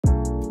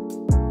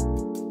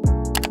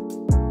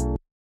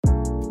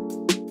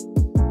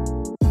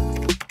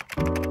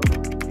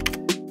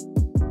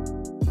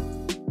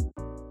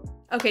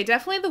Okay,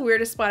 definitely the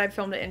weirdest spot I've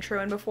filmed an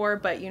intro in before,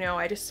 but you know,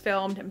 I just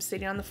filmed, I'm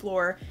sitting on the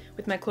floor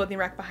with my clothing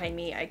rack behind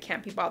me. I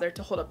can't be bothered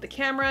to hold up the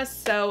camera,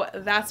 so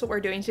that's what we're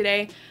doing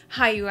today.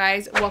 Hi you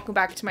guys, welcome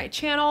back to my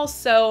channel.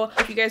 So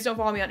if you guys don't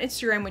follow me on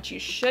Instagram, which you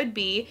should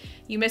be,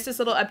 you missed this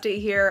little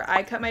update here.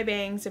 I cut my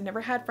bangs. I've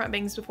never had front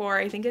bangs before.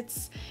 I think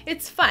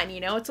it's fun,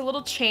 you know, it's a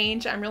little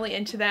change. I'm really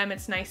into them.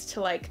 It's nice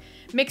to like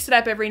mix it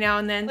up every now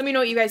and then. Let me know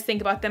what you guys think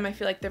about them. I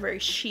feel like they're very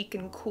chic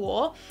and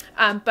cool.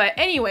 But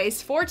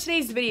anyways, for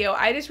today's video,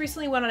 I just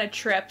recently went on a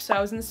trip, so I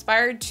was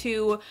inspired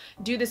to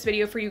do this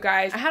video for you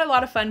guys. I had a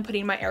lot of fun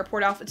putting my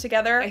airport outfit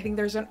together. I think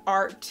there's an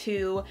art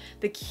to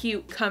the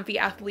cute, comfy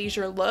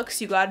athleisure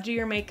looks. You gotta do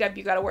your makeup,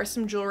 you gotta wear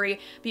some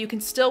jewelry, but you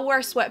can still wear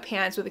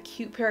sweatpants with a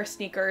cute pair of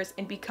sneakers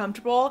and be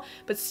comfortable,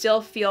 but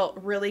still feel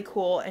really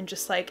cool and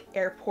just like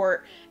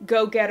airport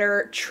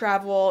go-getter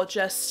travel,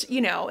 just,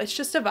 you know, it's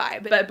just a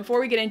vibe. But before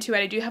we get into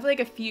it, I do have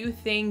like a few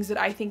things that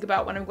I think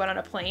about when I'm going on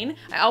a plane.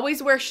 I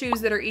always wear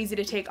shoes that are easy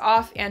to take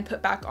off and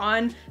put back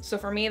on. So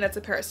for me, that's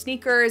a pair of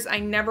sneakers. I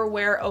never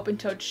wear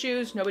open-toed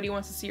shoes. Nobody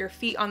wants to see your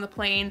feet on the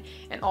plane.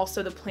 And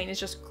also the plane is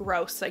just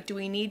gross. Like, do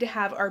we need to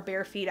have our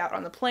bare feet out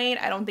on the plane?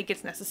 I don't think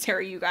it's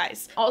necessary, you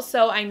guys.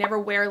 Also, I never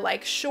wear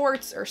like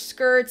shorts or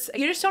skirts.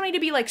 You just don't need to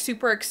be like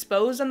super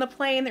exposed on the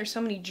plane. There's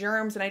so many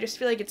germs and I just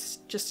feel like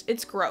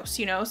it's gross,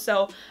 you know?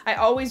 So I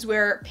always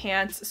wear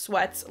pants,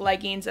 sweats,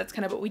 leggings. That's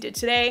kind of what we did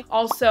today.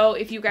 Also,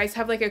 if you guys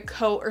have like a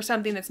coat or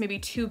something that's maybe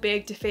too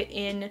big to fit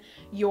in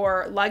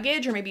your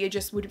luggage, or maybe it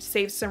just would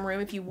save some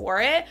room if you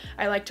wore it,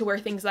 I like to wear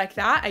things like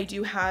that. I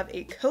do have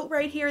a coat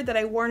right here that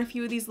I wore in a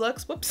few of these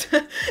looks. Whoops.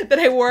 That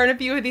I wore in a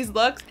few of these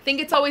looks. I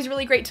think it's always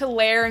really great to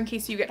layer in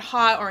case you get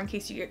hot or in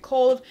case you get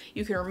cold.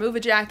 You can remove a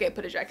jacket,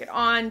 put a jacket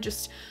on,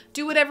 just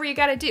do whatever you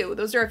gotta do.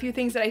 Those are a few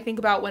things that I think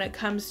about when it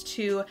comes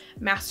to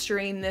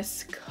mastering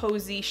this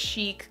cozy,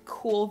 chic,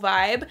 cool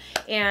vibe.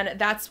 And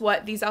that's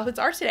what these outfits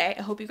are today.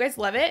 I hope you guys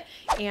love it.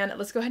 And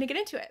let's go ahead and get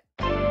into it.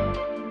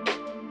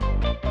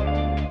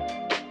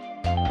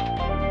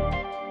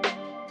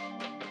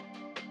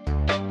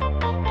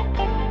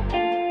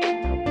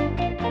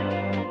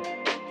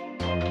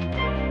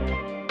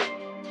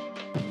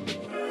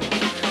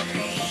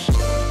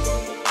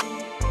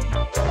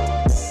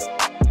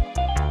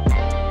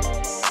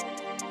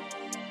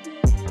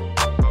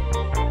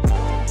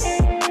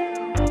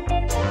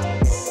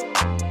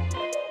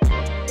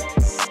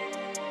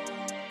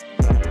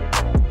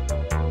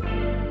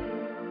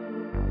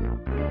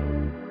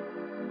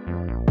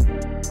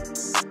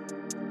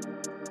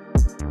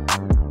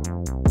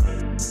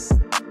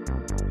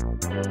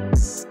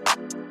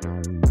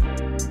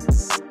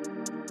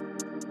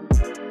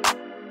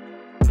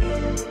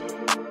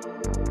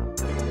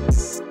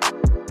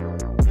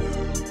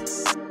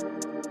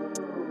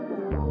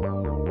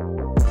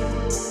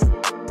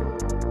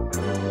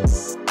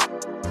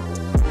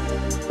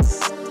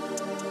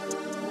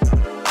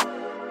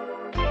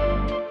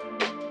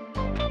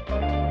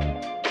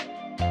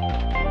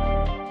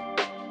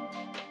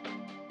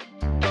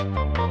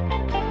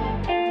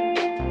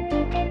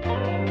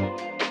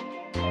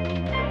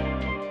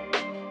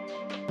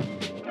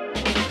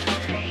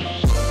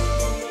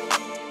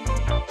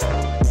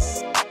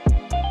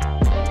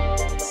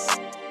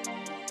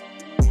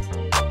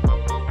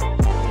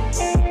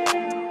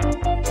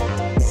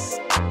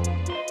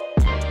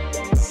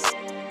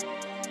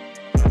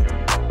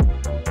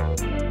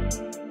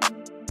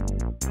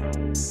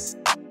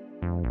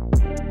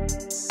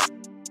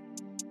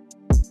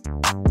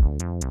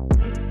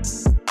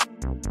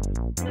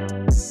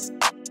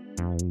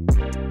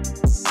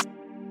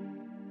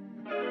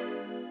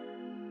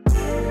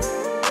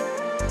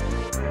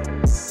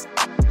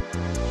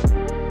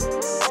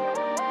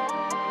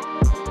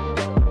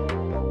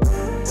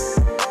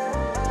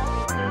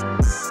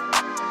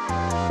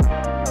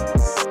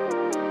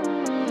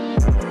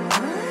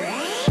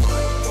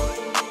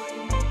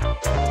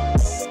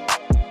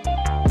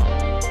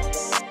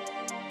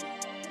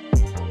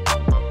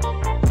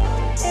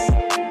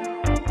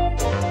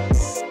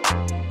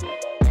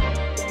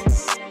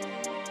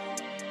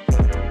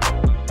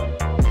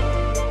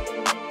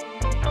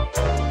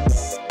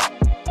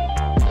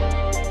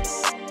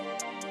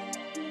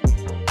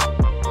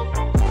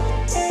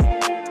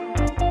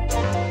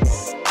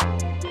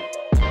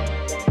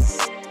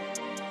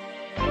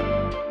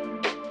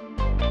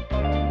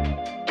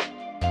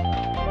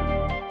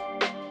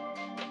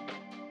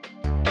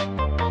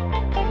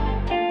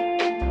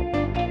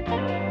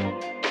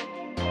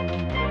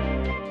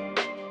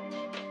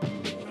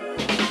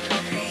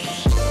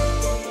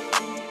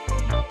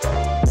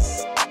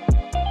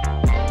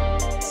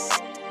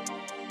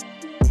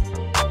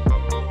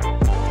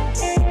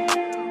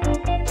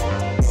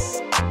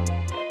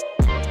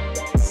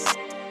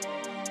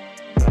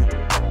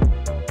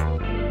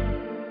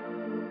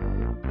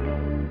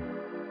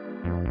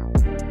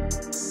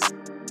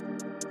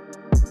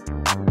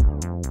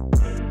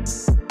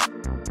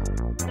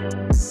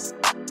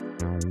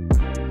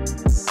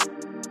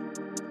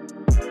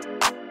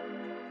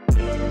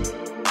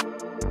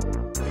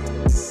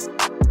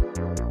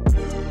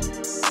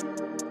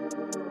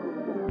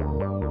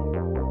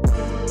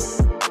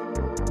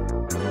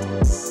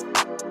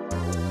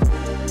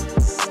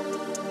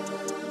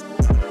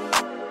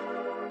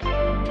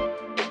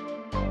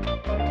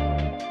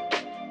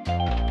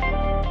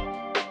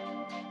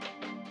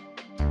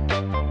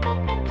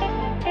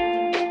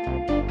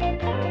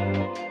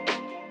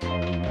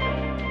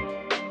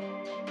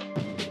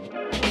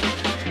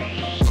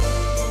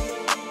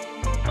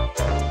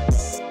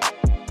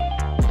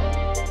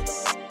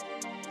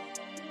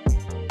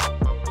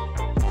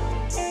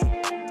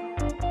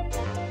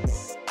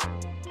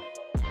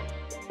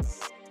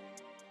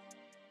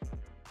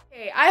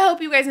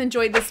 guys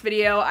enjoyed this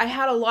video. I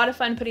had a lot of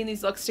fun putting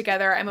these looks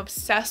together. I'm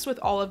obsessed with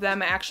all of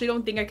them. I actually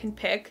don't think I can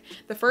pick.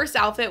 The first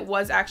outfit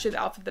was actually the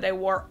outfit that I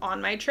wore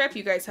on my trip.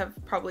 You guys have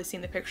probably seen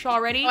the picture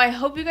already. So I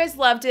hope you guys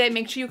loved it.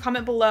 Make sure you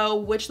comment below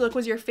which look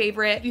was your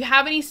favorite. If you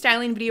have any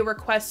styling video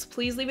requests,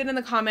 please leave it in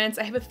the comments.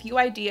 I have a few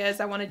ideas.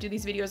 I want to do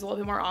these videos a little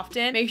bit more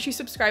often. Make sure you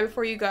subscribe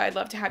before you go. I'd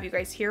love to have you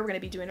guys here. We're going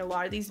to be doing a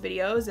lot of these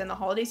videos and the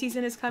holiday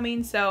season is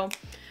coming, so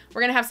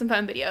we're going to have some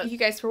fun videos. Thank you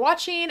guys for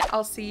watching.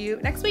 I'll see you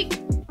next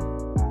week.